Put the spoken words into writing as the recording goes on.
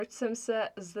Proč jsem se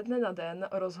ze dne na den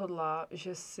rozhodla,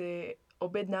 že si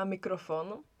objednám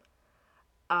mikrofon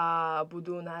a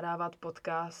budu nahrávat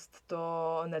podcast,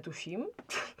 to netuším.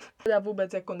 Já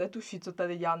vůbec jako netuší, co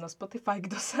tady dělám na Spotify,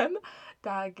 kdo jsem.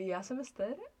 Tak já jsem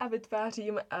Ester a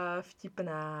vytvářím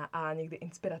vtipná a někdy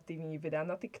inspirativní videa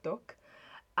na TikTok.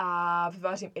 A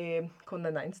vytvářím i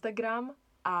content na Instagram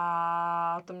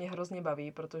a to mě hrozně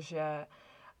baví, protože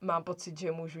mám pocit,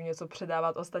 že můžu něco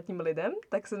předávat ostatním lidem,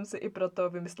 tak jsem si i proto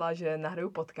vymyslela, že nahraju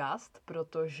podcast,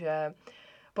 protože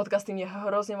podcasty mě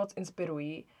hrozně moc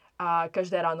inspirují a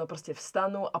každé ráno prostě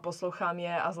vstanu a poslouchám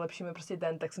je a zlepší mi prostě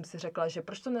den, tak jsem si řekla, že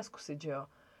proč to neskusit, že jo?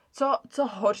 Co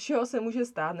horšího se může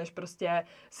stát, než prostě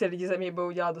si lidi ze mě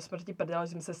budou dělat do smrti prdel,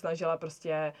 že jsem se snažila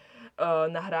prostě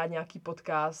nahrát nějaký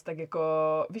podcast, tak jako,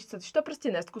 víš co, když to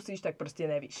prostě neskusíš, tak prostě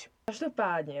nevíš.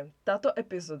 Každopádně, tato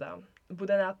epizoda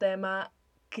bude na téma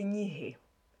knihy.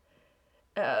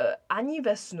 Ani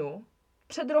ve snu,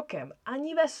 před rokem,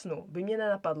 ani ve snu by mě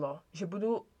nenapadlo, že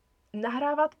budu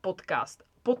nahrávat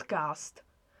podcast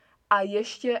a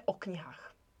ještě o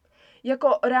knihách.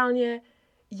 Jako reálně,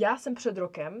 já jsem před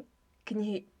rokem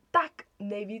knihy tak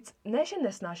nejvíc, ne že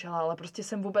nesnášela, ale prostě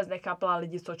jsem vůbec nechápala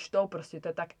lidi, co čtou, prostě to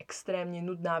je tak extrémně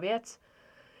nudná věc.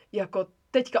 Jako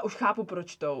teďka už chápu,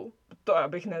 proč čtou, to já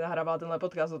bych nenahrávala tenhle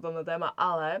podcast o tomhle téma,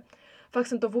 ale fakt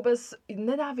jsem to vůbec,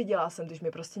 nenáviděla jsem, když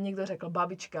mi prostě někdo řekl,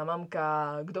 babička,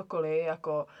 mamka, kdokoliv,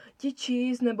 jako ti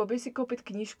číst, nebo by si koupit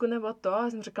knížku, nebo to, a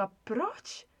jsem řekla,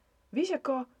 proč? Víš,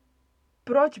 jako,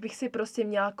 proč bych si prostě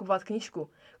měla kupovat knížku?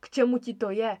 K čemu ti to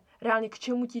je? Reálně k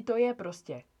čemu ti to je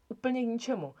prostě? Úplně k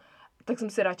ničemu. Tak jsem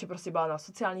si radši prostě byla na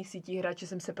sociálních sítích, radši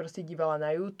jsem se prostě dívala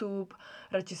na YouTube,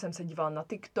 radši jsem se dívala na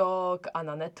TikTok a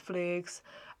na Netflix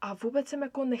a vůbec jsem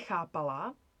jako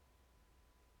nechápala,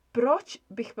 proč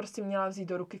bych prostě měla vzít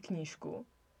do ruky knížku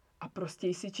a prostě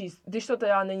ji si číst, když to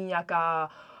teda není nějaká,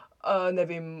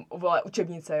 nevím,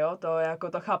 učebnice, jo, to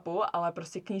jako to chápu, ale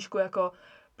prostě knížku jako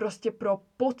prostě pro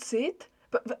pocit,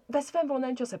 ve svém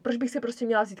volném čase, proč bych si prostě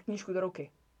měla vzít knížku do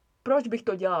ruky? Proč bych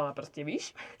to dělala, prostě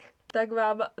víš? Tak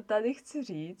vám tady chci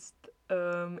říct,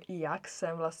 jak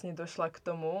jsem vlastně došla k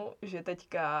tomu, že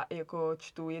teďka jako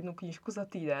čtu jednu knížku za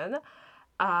týden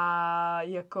a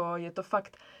jako je to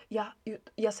fakt,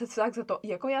 já se tak za to,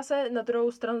 jako já se na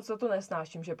druhou stranu za to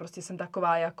nesnáším, že prostě jsem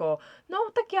taková jako, no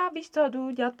tak já víš co, jdu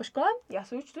dělat po škole, já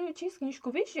si už číst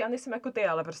knížku, víš, já nejsem jako ty,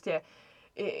 ale prostě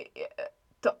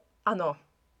to, ano,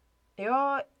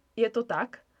 jo, je to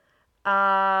tak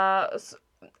a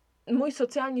můj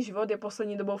sociální život je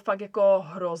poslední dobou fakt jako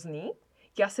hrozný.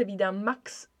 Já se vídám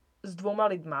max s 2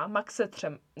 lidma, max se 3,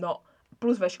 no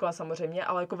plus ve škole samozřejmě,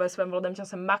 ale jako ve svém volném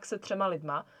čase max se 3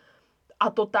 lidma. A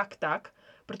to tak,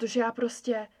 protože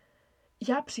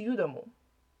já přijdu domů.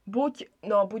 Buď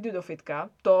jdu do fitka,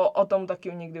 to o tom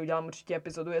taky někdy udělám určitě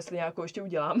epizodu, jestli nějakou ještě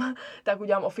udělám, tak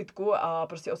udělám o fitku a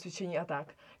prostě o cvičení a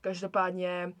tak.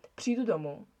 Každopádně přijdu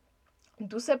domů,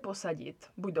 jdu se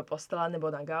posadit, buď do postele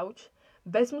nebo na gauč,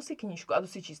 vezmu si knížku a jdu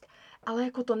si číst. Ale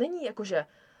jako to není jako, že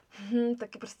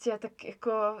taky prostě tak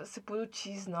jako si půjdu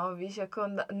číst, no, víš, jako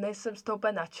nejsem z toho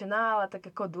úplně nadšená, ale tak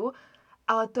jako jdu.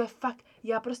 Ale to je fakt,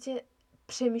 já prostě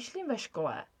přemýšlím ve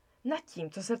škole nad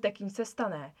tím, co se v té knížce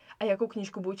stane a jakou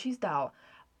knížku budu číst dál.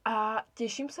 A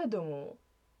těším se domů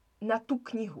na tu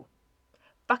knihu.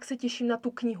 Fakt se těším na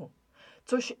tu knihu.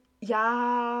 Což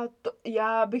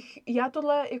já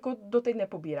tohle jako doteď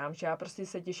nepobírám, že já prostě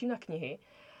se těším na knihy,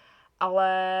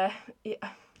 ale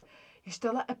když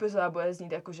tohle epizoda bude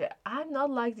znít jako, že I'm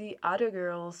not like the other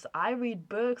girls, I read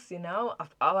books, you know,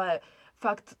 ale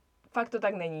fakt to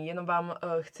tak není, jenom vám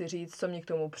chci říct, co mě k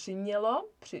tomu přimělo,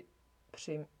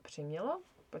 přimělo?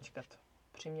 Počkat,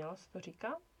 přimělo se to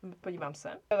říká? Podívám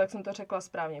se. Tak jsem to řekla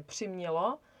správně,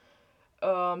 přimělo.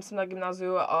 Jsem na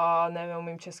gymnáziu a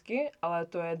neumím česky, ale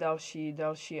to je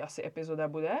další asi epizoda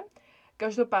bude.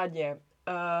 Každopádně,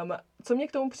 co mě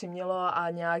k tomu přimělo a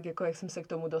nějak, jako jak jsem se k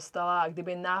tomu dostala a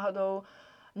kdyby náhodou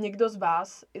někdo z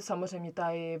vás, samozřejmě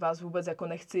tady vás vůbec jako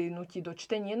nechci nutit do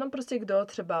čtení, jenom prostě kdo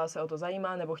třeba se o to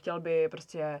zajímá nebo chtěl by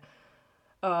prostě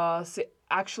si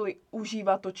actually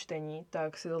užívat to čtení,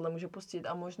 tak si tohle může pustit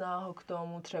a možná ho k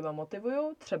tomu třeba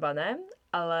motivuju, třeba ne,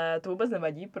 ale to vůbec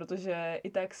nevadí, protože i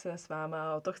tak se s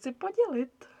váma o to chci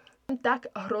podělit. Jsem tak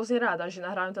hrozně ráda, že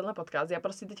nahrávám tenhle podcast. Já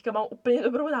prostě teďka mám úplně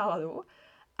dobrou náladu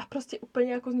a prostě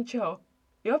úplně jako z ničeho.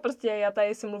 Jo, prostě já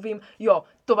tady si mluvím, jo,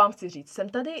 to vám chci říct. Jsem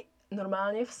tady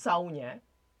normálně v sauně,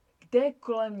 kde je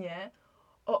kolem mě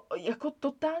jako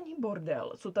totální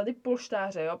bordel. Jsou tady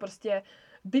polštáře, jo, prostě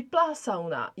vyplá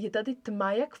sauna, je tady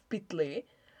tma jak v pytli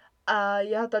a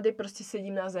já tady prostě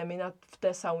sedím na zemi v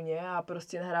té sauně a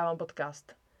prostě nahrávám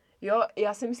podcast. Jo,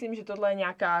 já si myslím, že tohle je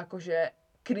nějaká jakože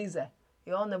krize.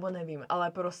 jo, nebo nevím,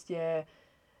 ale prostě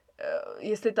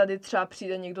jestli tady třeba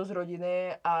přijde někdo z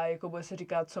rodiny a jako bude se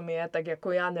říkat, co mi je, tak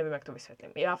jako já nevím, jak to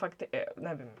vysvětlím. Já fakt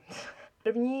nevím.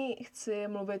 První chci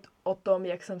mluvit o tom,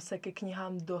 jak jsem se ke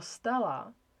knihám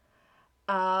dostala.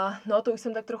 A no, to už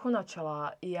jsem tak trochu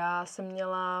načala. Já jsem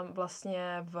měla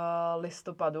vlastně v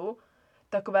listopadu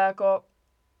takové jako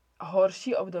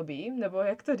horší období, nebo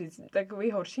jak to říct,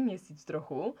 takový horší měsíc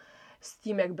trochu, s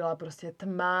tím, jak byla prostě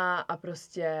tma a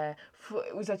prostě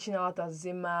už začínala ta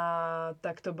zima,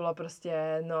 tak to bylo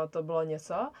prostě, no to bylo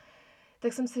něco.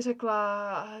 Tak jsem si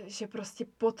řekla, že prostě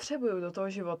potřebuju do toho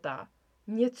života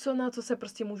něco, na co se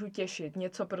prostě můžu těšit,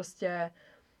 něco prostě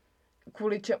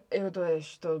kvůli čemu,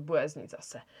 to bude znít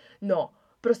zase. No,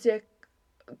 prostě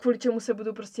kvůli čemu se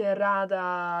budu prostě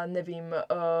ráda, nevím,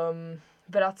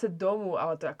 vracet domů,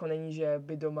 ale to jako není, že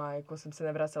by doma jako jsem se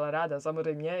nevracela ráda,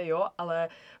 samozřejmě, jo, ale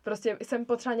prostě jsem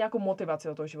potřeba nějakou motivaci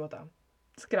do toho života.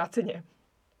 Zkráceně.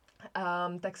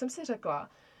 Tak jsem si řekla,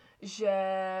 že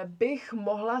bych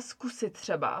mohla zkusit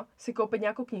třeba si koupit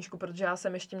nějakou knížku, protože já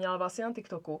jsem ještě měla vlastně na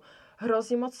TikToku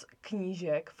hrozně moc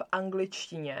knížek v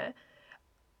angličtině,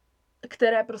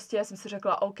 které prostě jsem si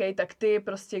řekla, OK, tak ty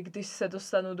prostě, když se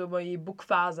dostanu do mojí book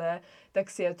fáze, tak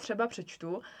si je třeba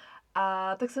přečtu.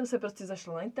 A tak jsem se prostě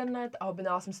zašla na internet a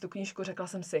objednala jsem si tu knížku, řekla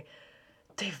jsem si,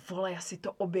 ty vole, já si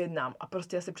to objednám a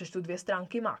prostě já si přečtu 2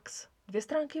 stránky max. 2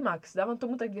 stránky max, dávám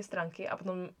tomu tak 2 stránky a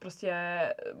potom prostě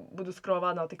budu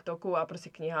scrollovat na TikToku a prostě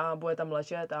kniha bude tam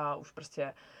ležet a už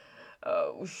prostě,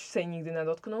 už se jí nikdy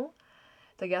nedotknu.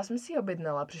 Tak já jsem si ji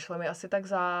objednala, přišla mi asi tak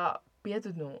za 5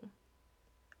 dnů.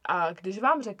 A když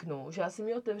vám řeknu, že já jsem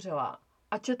ji otevřela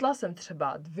a četla jsem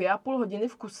třeba 2,5 hodiny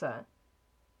v kuse,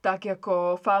 tak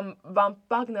jako vám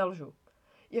pak nelžu.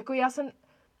 Jako já jsem,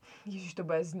 ježiš, to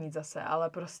bude znít zase, ale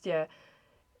prostě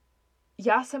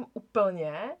já jsem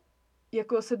úplně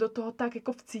jako se do toho tak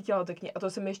jako vcítila do té knihy a to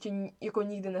se mi ještě jako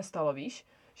nikdy nestalo, víš?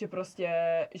 Že prostě,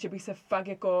 že bych se fakt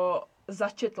jako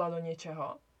začetla do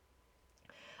něčeho.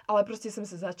 Ale prostě jsem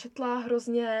se začetla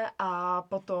hrozně a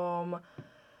potom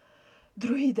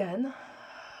druhý den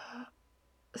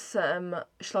jsem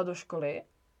šla do školy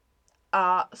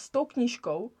a s tou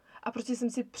knížkou a prostě jsem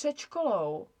si před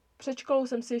školou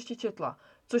jsem si ještě četla,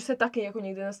 což se taky jako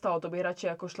nikdy nestalo, to bych radši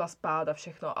jako šla spát a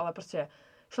všechno, ale prostě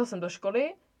šla jsem do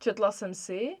školy, četla jsem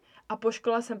si a po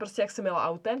škole jsem prostě, jak jsem jela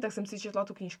autem, tak jsem si četla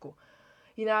tu knížku.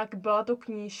 Jinak byla to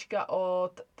knížka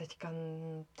od, teďka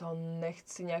to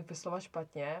nechci nějak vyslovat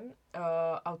špatně,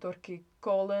 autorky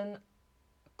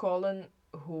Colin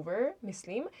Hoover,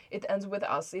 myslím. It Ends With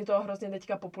Us. Je to hrozně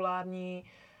teďka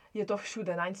populární, je to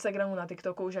všude, na Instagramu, na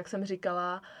TikToku, už jak jsem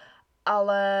říkala,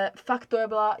 ale fakt to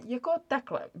byla jako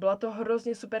takhle. Byla to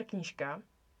hrozně super knížka,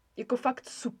 jako fakt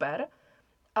super,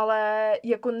 ale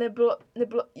jako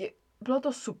bylo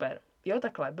to super, jo,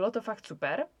 takhle, bylo to fakt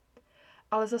super,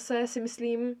 ale zase si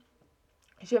myslím,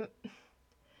 že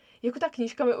jako ta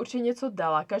knížka mi určitě něco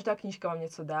dala, každá knížka vám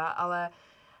něco dá, ale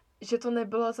že to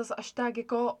nebylo zase až tak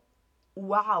jako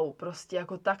wow, prostě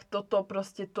jako tak toto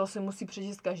prostě to si musí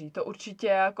přečíst každý. To určitě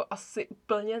jako asi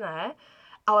úplně ne,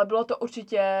 ale bylo to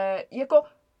určitě jako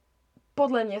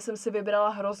podle mě jsem si vybrala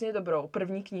hrozně dobrou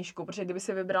první knížku, protože kdyby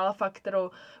si vybrala fakt,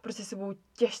 kterou prostě si budu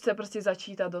těžce prostě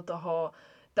začítat do toho,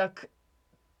 tak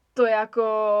to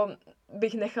jako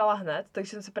bych nechala hned,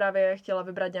 takže jsem si právě chtěla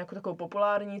vybrat nějakou takovou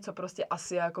populární, co prostě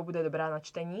asi jako bude dobrá na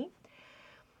čtení.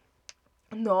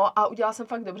 No a udělala jsem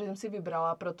fakt dobře, že jsem si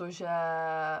vybrala, protože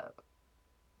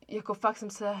jako fakt jsem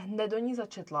se hned do ní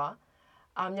začetla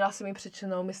a měla jsem ji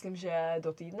přečtenou, myslím, že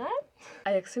do týdne. A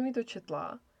jak jsem ji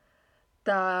dočetla,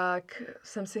 tak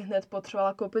jsem si hned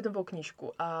potřebovala koupit novou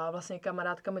knížku a vlastně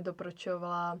kamarádka mi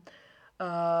doporučovala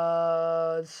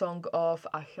Song of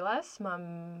Achilles, mám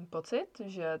pocit,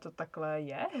 že to takhle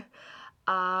je.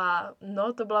 A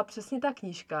no, to byla přesně ta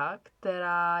knížka,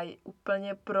 která je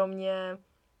úplně pro mě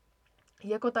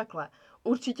jako takhle.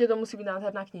 Určitě to musí být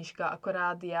nádherná knížka,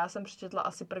 akorát já jsem přečetla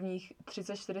asi prvních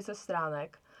 30-40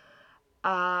 stránek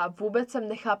a vůbec jsem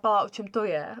nechápala, o čem to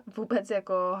je. Vůbec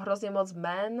jako hrozně moc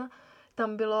jmen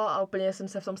tam bylo a úplně jsem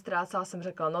se v tom ztrácela, jsem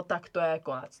řekla, no tak to je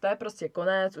konec. To je prostě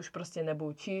konec, už prostě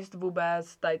nebudu číst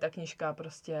vůbec, tady ta knížka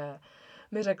prostě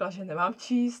mi řekla, že nemám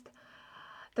číst.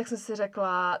 Tak jsem si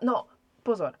řekla, no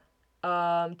pozor,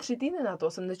 3 týdny na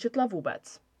to jsem nečetla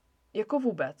vůbec. Jako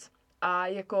vůbec. A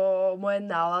jako moje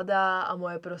nálada a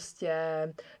moje prostě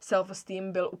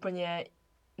self-esteem byl úplně,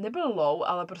 nebyl low,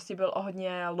 ale prostě byl o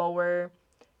hodně lower,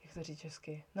 jak to říct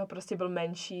česky, no prostě byl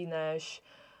menší než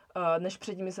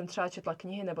předtím jsem třeba četla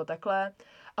knihy nebo takhle.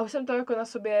 A už jsem to jako na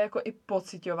sobě jako i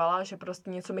pociťovala, že prostě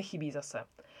něco mi chybí zase.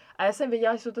 A já jsem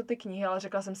věděla, že jsou to ty knihy, ale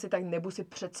řekla jsem si, tak nebudu si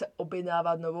přece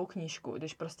objednávat novou knížku,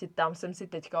 když prostě tam jsem si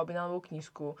teďka objednala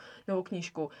novou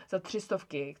knížku za 300,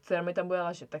 která mi tam bude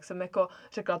ležet. Tak jsem jako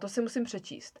řekla, to si musím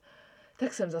přečíst.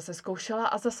 Tak jsem zase zkoušela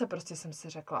a zase prostě jsem si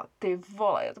řekla, ty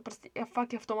vole, já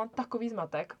v tom mám takový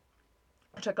zmatek.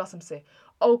 Řekla jsem si,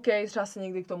 OK, třeba se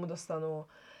někdy k tomu dostanu.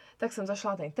 Tak jsem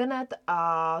zašla na internet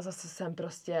a zase jsem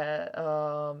prostě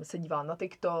se dívala na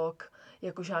TikTok,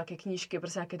 jakož nějaké knížky,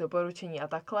 prostě nějaké doporučení a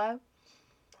takhle.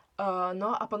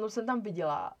 No a potom jsem tam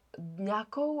viděla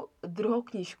nějakou druhou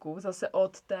knížku, zase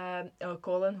od té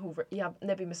Colleen Hoover. Já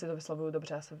nevím, jestli to vyslovuju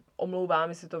dobře, já se omlouvám,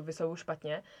 jestli to vyslovuju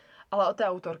špatně, ale od té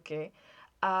autorky.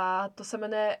 A to se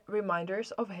jmenuje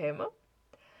Reminders of Him.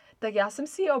 Tak já jsem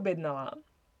si ji objednala.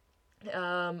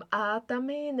 A ta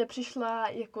mi nepřišla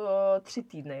jako 3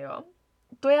 týdny, jo.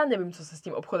 To já nevím, co se s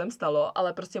tím obchodem stalo,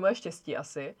 ale prostě moje štěstí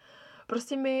asi.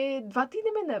 Prostě mi 2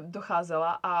 týdny mi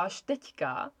nedocházela a až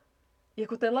teďka,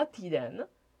 jako tenhle týden,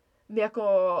 mi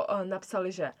jako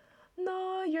napsali, že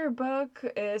no, your book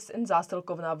is in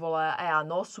zásilkovna, vole, a já,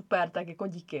 no, super, tak jako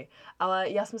díky. Ale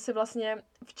já jsem si vlastně,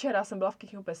 včera jsem byla v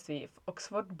knihkupectví v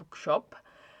Oxford Bookshop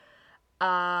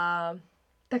a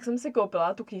tak jsem si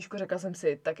koupila tu knížku, řekla jsem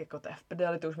si, tak jako to je v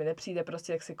prdeli, to už mi nepřijde,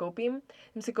 prostě jak si koupím.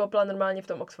 Jsem si koupila normálně v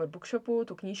tom Oxford Bookshopu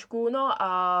tu knížku, no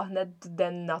a hned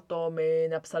den na to mi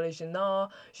napsali, že no,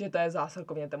 že to je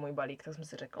zásilkovně ten můj balík, tak jsem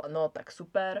si řekla, no tak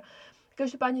super.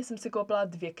 Každopádně jsem si koupila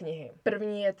 2 knihy.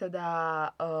 První je teda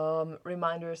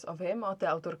Reminders of Him od té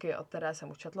autorky, od které jsem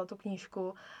už četla tu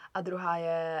knížku, a druhá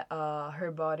je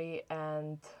Her Body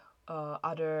and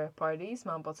Other Parties,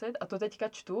 mám pocit, a to teďka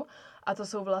čtu, a to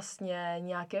jsou vlastně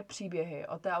nějaké příběhy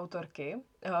od té autorky,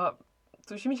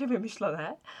 tuším, že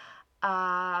vymyšlené,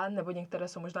 a nebo některé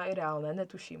jsou možná i reálné,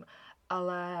 netuším,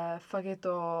 ale fakt je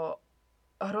to,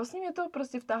 hrozně mě to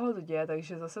prostě vtáhlo do děje,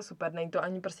 takže zase super, není to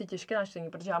ani prostě těžké na čtení,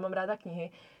 protože já mám ráda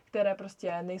knihy, které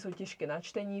prostě nejsou těžké na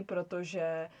čtení,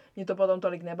 protože mě to potom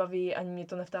tolik nebaví, ani mě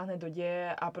to nevtáhne do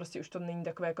děje a prostě už to není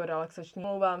takové jako relaxační.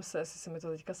 Mluvám se, jestli se mi to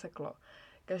teďka seklo.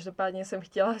 Každopádně jsem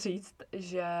chtěla říct,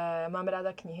 že mám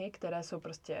ráda knihy, které jsou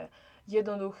prostě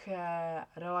jednoduché,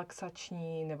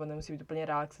 relaxační, nebo nemusí být úplně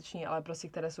relaxační, ale prostě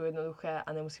které jsou jednoduché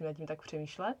a nemusím nad tím tak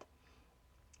přemýšlet.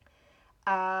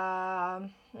 A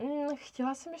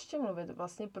chtěla jsem ještě mluvit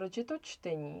vlastně, proč je to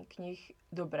čtení knih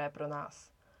dobré pro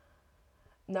nás.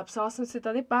 Napsala jsem si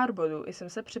tady pár bodů, i jsem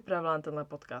se připravila na tenhle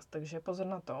podcast, takže pozor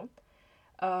na to.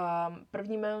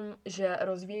 První mám, že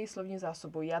rozvíjí slovní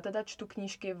zásobu. Já teda čtu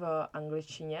knížky v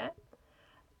angličtině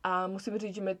a musím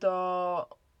říct, že mi to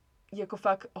jako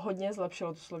fakt hodně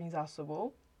zlepšilo tu slovní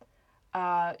zásobu.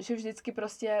 A že vždycky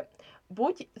prostě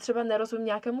buď třeba nerozumím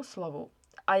nějakému slovu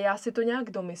a já si to nějak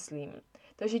domyslím,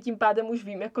 takže tím pádem už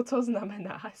vím, jako co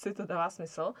znamená, jestli to dává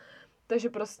smysl. Takže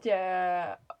prostě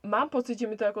mám pocit, že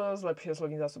mi to jako zlepšuje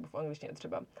slovní zásobu v angličtině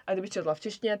třeba. A kdybych četla v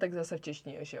češtině, tak zase v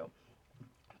češtině, že jo.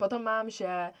 Potom mám,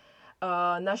 že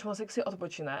náš mozek si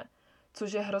odpočine,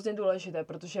 což je hrozně důležité,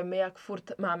 protože my jak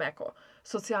furt máme jako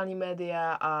sociální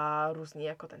média a různý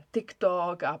jako ten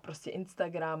TikTok a prostě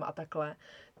Instagram a takhle,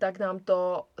 tak nám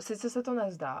to, sice se to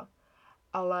nezdá,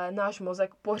 ale náš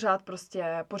mozek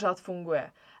pořád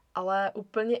funguje. Ale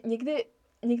úplně,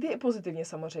 někdy i pozitivně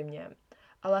samozřejmě,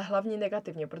 ale hlavně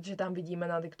negativně, protože tam vidíme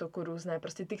na TikToku různé,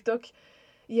 prostě TikTok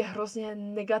je hrozně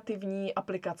negativní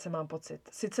aplikace, mám pocit.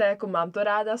 Sice jako mám to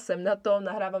ráda, jsem na to,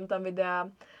 nahrávám tam videa,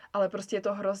 ale prostě je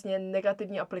to hrozně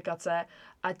negativní aplikace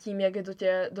a tím, jak je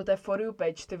do té For You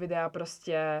page ty videa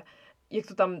prostě, jak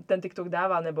to tam ten TikTok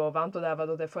dává, nebo vám to dává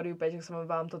do té For You page, jak se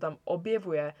vám to tam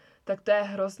objevuje, tak to je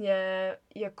hrozně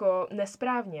jako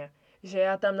nesprávně. Že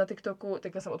já tam na TikToku,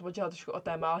 teďka jsem odpočila trošku o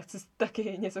téma, ale chci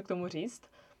taky něco k tomu říct.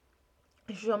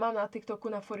 Že mám na TikToku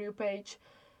na For You page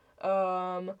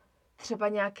třeba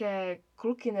nějaké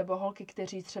kluky nebo holky,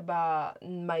 kteří třeba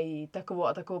mají takovou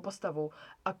a takovou postavu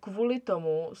a kvůli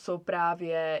tomu jsou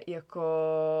právě jako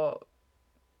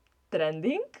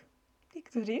trending,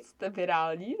 jak to říct,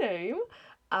 virální, nevím,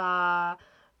 a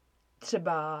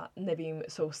třeba, nevím,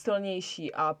 jsou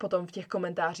silnější a potom v těch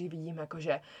komentářích vidím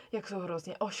jakože, jak jsou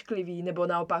hrozně oškliví, nebo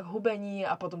naopak hubení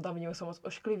a potom tam vidím, jak jsou moc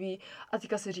oškliví a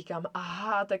teďka si říkám,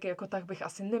 aha, tak jako tak bych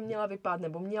asi neměla vypadat,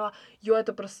 nebo měla, jo,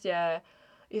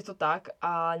 je to tak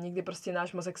a někdy prostě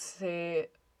náš mozek si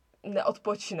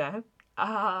neodpočne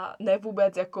a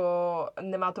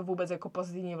nemá to vůbec jako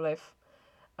pozitivní vliv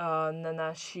na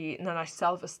náš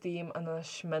self-esteem a na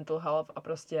náš mental health a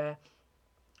prostě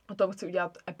o tom chci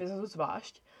udělat epizodu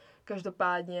zvlášť.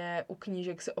 Každopádně u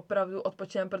knížek si opravdu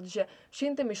odpočínám, protože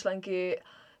všechny ty myšlenky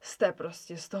jste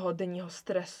prostě z toho denního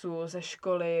stresu, ze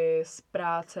školy, z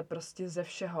práce, prostě ze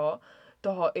všeho,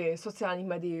 toho i sociálních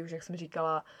médií, už jak jsem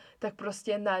říkala, tak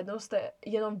prostě najednou jste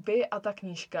jenom vy a ta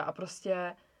knížka a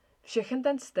prostě všechen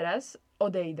ten stres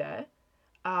odejde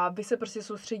a vy se prostě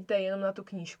soustředíte jenom na tu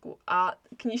knížku. A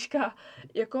knížka,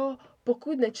 jako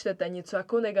pokud nečtete něco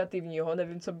jako negativního,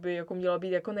 nevím, co by jako mělo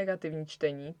být jako negativní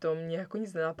čtení, to mě jako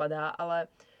nic nenapadá, ale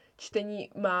čtení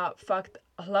má fakt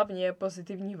hlavně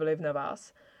pozitivní vliv na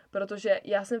vás, protože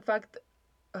já jsem fakt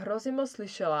hrozně moc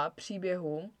slyšela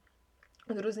příběhů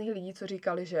od různých lidí, co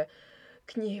říkali, že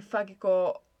knihy fakt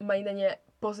jako mají na ně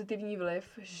pozitivní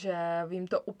vliv, že jim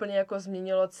to úplně jako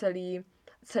změnilo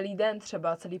celý den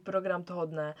třeba, celý program toho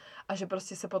dne a že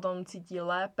prostě se potom cítí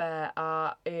lépe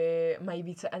a i mají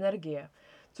více energie,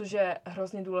 což je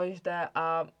hrozně důležité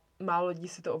a málo lidí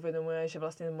si to uvědomuje, že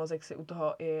vlastně mozek si u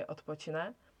toho i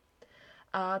odpočine.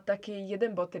 A taky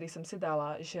jeden bod, který jsem si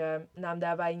dala, že nám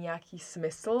dávají nějaký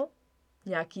smysl,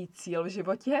 nějaký cíl v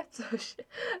životě, což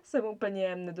jsem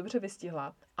úplně nedobře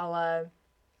vystihla, ale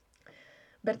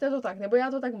berte to tak, nebo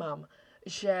já to tak mám,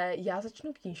 že já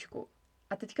začnu knížku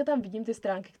a teďka tam vidím ty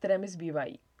stránky, které mi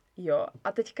zbývají. Jo,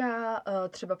 a teďka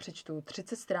třeba přečtu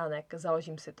 30 stránek,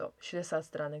 založím si to, 60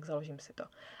 stránek, založím si to.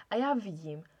 A já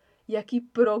vidím, jaký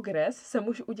progres jsem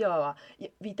už udělala.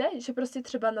 Víte, že prostě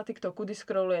třeba na TikToku, když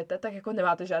scrollujete, tak jako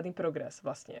nemáte žádný progres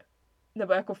vlastně.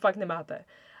 Nebo jako fakt nemáte.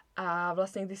 A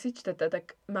vlastně, když si čtete, tak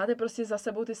máte prostě za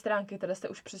sebou ty stránky, které jste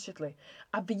už přečetli.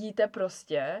 A vidíte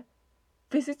prostě,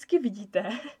 fyzicky vidíte,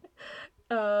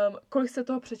 kolik jste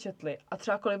toho přečetli a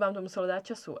třeba kolik vám to muselo dát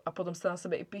času a potom jste na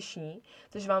sebe i pyšní,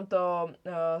 takže vám to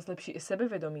zlepší i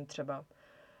sebevědomí třeba.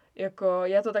 Jako,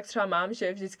 já to tak třeba mám,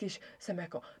 že vždycky jsem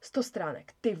jako 100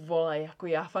 stránek, ty vole, jako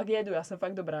já fakt jedu, já jsem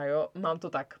fakt dobrá, jo, mám to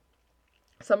tak.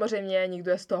 Samozřejmě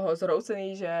někdo je z toho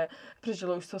zhroucený, že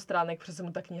přečetl už 100 stránek, protože se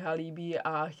mu ta kniha líbí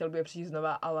a chtěl by je přečíst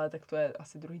znova, ale tak to je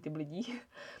asi druhý typ lidí.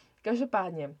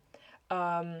 Každopádně,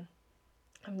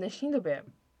 v dnešní době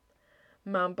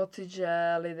mám pocit,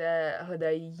 že lidé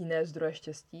hledají jiné zdroje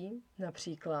štěstí,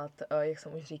 například, jak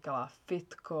jsem už říkala,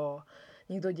 fitko,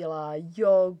 někdo dělá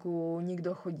jogu,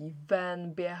 někdo chodí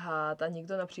ven běhat a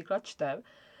někdo například čte,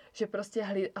 že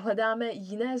prostě hledáme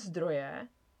jiné zdroje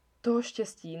toho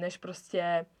štěstí, než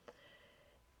prostě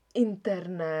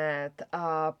internet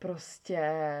a prostě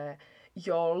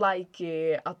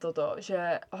lajky a toto,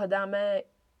 že hledáme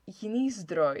jiný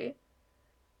zdroj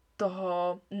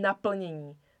toho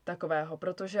naplnění takového,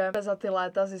 protože za ty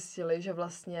léta zjistili, že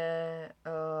vlastně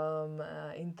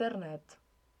internet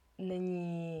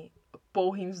není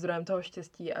pouhým zdrojem toho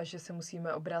štěstí a že se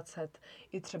musíme obracet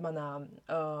i třeba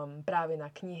právě na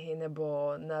knihy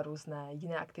nebo na různé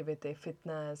jiné aktivity,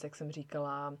 fitness, jak jsem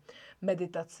říkala,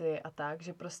 meditaci a tak,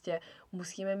 že prostě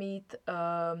musíme mít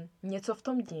něco v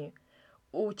tom dni,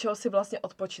 u čeho si vlastně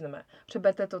odpočineme.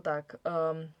 Přeberte to tak,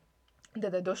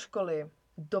 jdete do školy,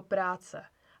 do práce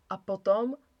a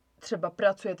potom třeba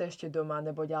pracujete ještě doma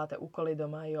nebo děláte úkoly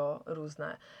doma,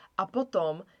 různé. A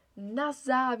potom na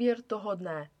závěr toho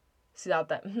dne si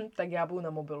dáte, tak já budu na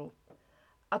mobilu.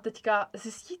 A teďka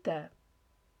zjistíte,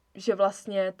 že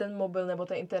vlastně ten mobil nebo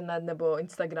ten internet nebo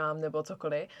Instagram nebo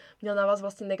cokoliv měl na vás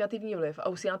vlastně negativní vliv a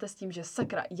usínáte s tím, že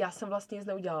sakra, já jsem vlastně nic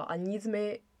neudělala a nic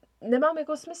mi nemám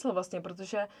jako smysl vlastně,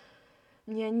 protože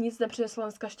mě nic nepřineslo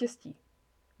dneska štěstí.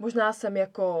 Možná jsem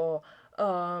jako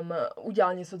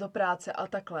udělal něco do práce a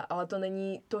takhle, ale to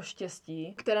není to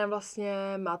štěstí, kterém vlastně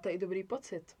máte i dobrý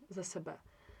pocit ze sebe.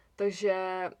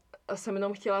 Takže jsem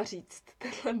jenom chtěla říct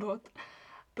tenhle bod,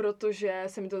 protože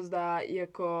se mi to zdá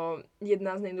jako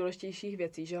jedna z nejdůležitějších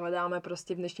věcí, že hledáme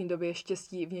prostě v dnešní době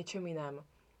štěstí v něčem jiném.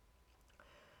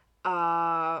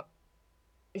 A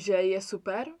že je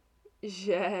super,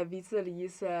 že více lidí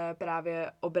se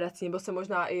právě obrací, nebo se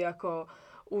možná i jako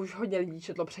už hodně lidí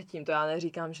četlo předtím, to já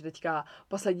neříkám, že teďka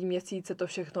poslední měsíce to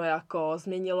všechno jako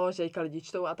změnilo, že teďka lidi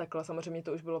čtou a takhle, samozřejmě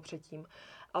to už bylo předtím.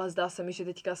 Ale zdá se mi, že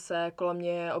teďka se kolem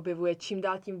mě objevuje čím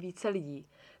dál tím více lidí,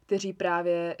 kteří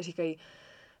právě říkají,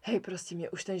 hej, prostě mě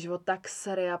už ten život tak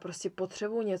sere, já prostě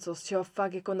potřebuji něco, z čeho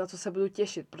fakt jako na co se budu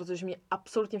těšit, protože mě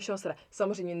absolutně všeho sere.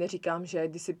 Samozřejmě neříkám, že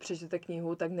když si přečtete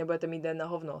knihu, tak nebudete mít den na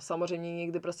hovno. Samozřejmě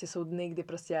někdy prostě jsou dny, kdy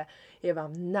prostě je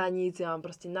vám na nic, je vám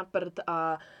prostě na prd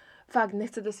a fakt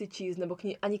nechcete si číst, nebo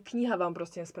ani kniha vám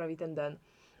prostě nespraví ten den.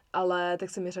 Ale tak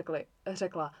se mi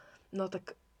řekla, no tak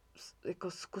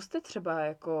jako zkuste třeba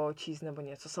jako číst nebo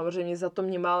něco. Samozřejmě za to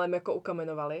mě málem jako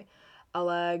ukamenovali,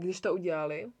 ale když to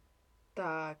udělali,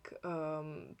 tak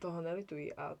toho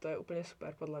nelitují a to je úplně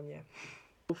super podle mě.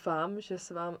 Doufám, že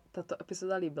se vám tato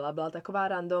epizoda líbila. Byla taková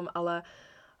random, ale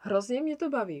hrozně mě to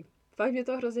baví. Fakt mě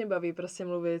to hrozně baví prostě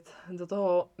mluvit do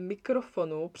toho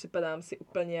mikrofonu. Připadám si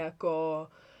úplně jako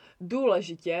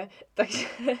důležitě, takže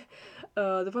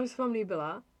doufám, že se vám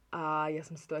líbila a já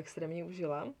jsem si to extrémně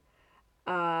užila.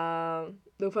 A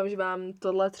doufám, že vám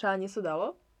tohle třeba něco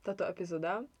dalo, tato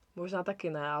epizoda. Možná taky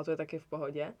ne, ale to je taky v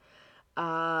pohodě.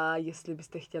 A jestli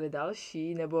byste chtěli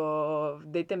další, nebo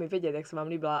dejte mi vědět, jak se vám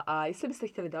líbila. A jestli byste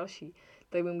chtěli další,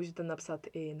 tak mi můžete napsat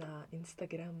i na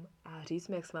Instagram a říct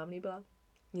mi, jak se vám líbila.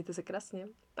 Mějte se krásně.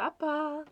 Pa, pa!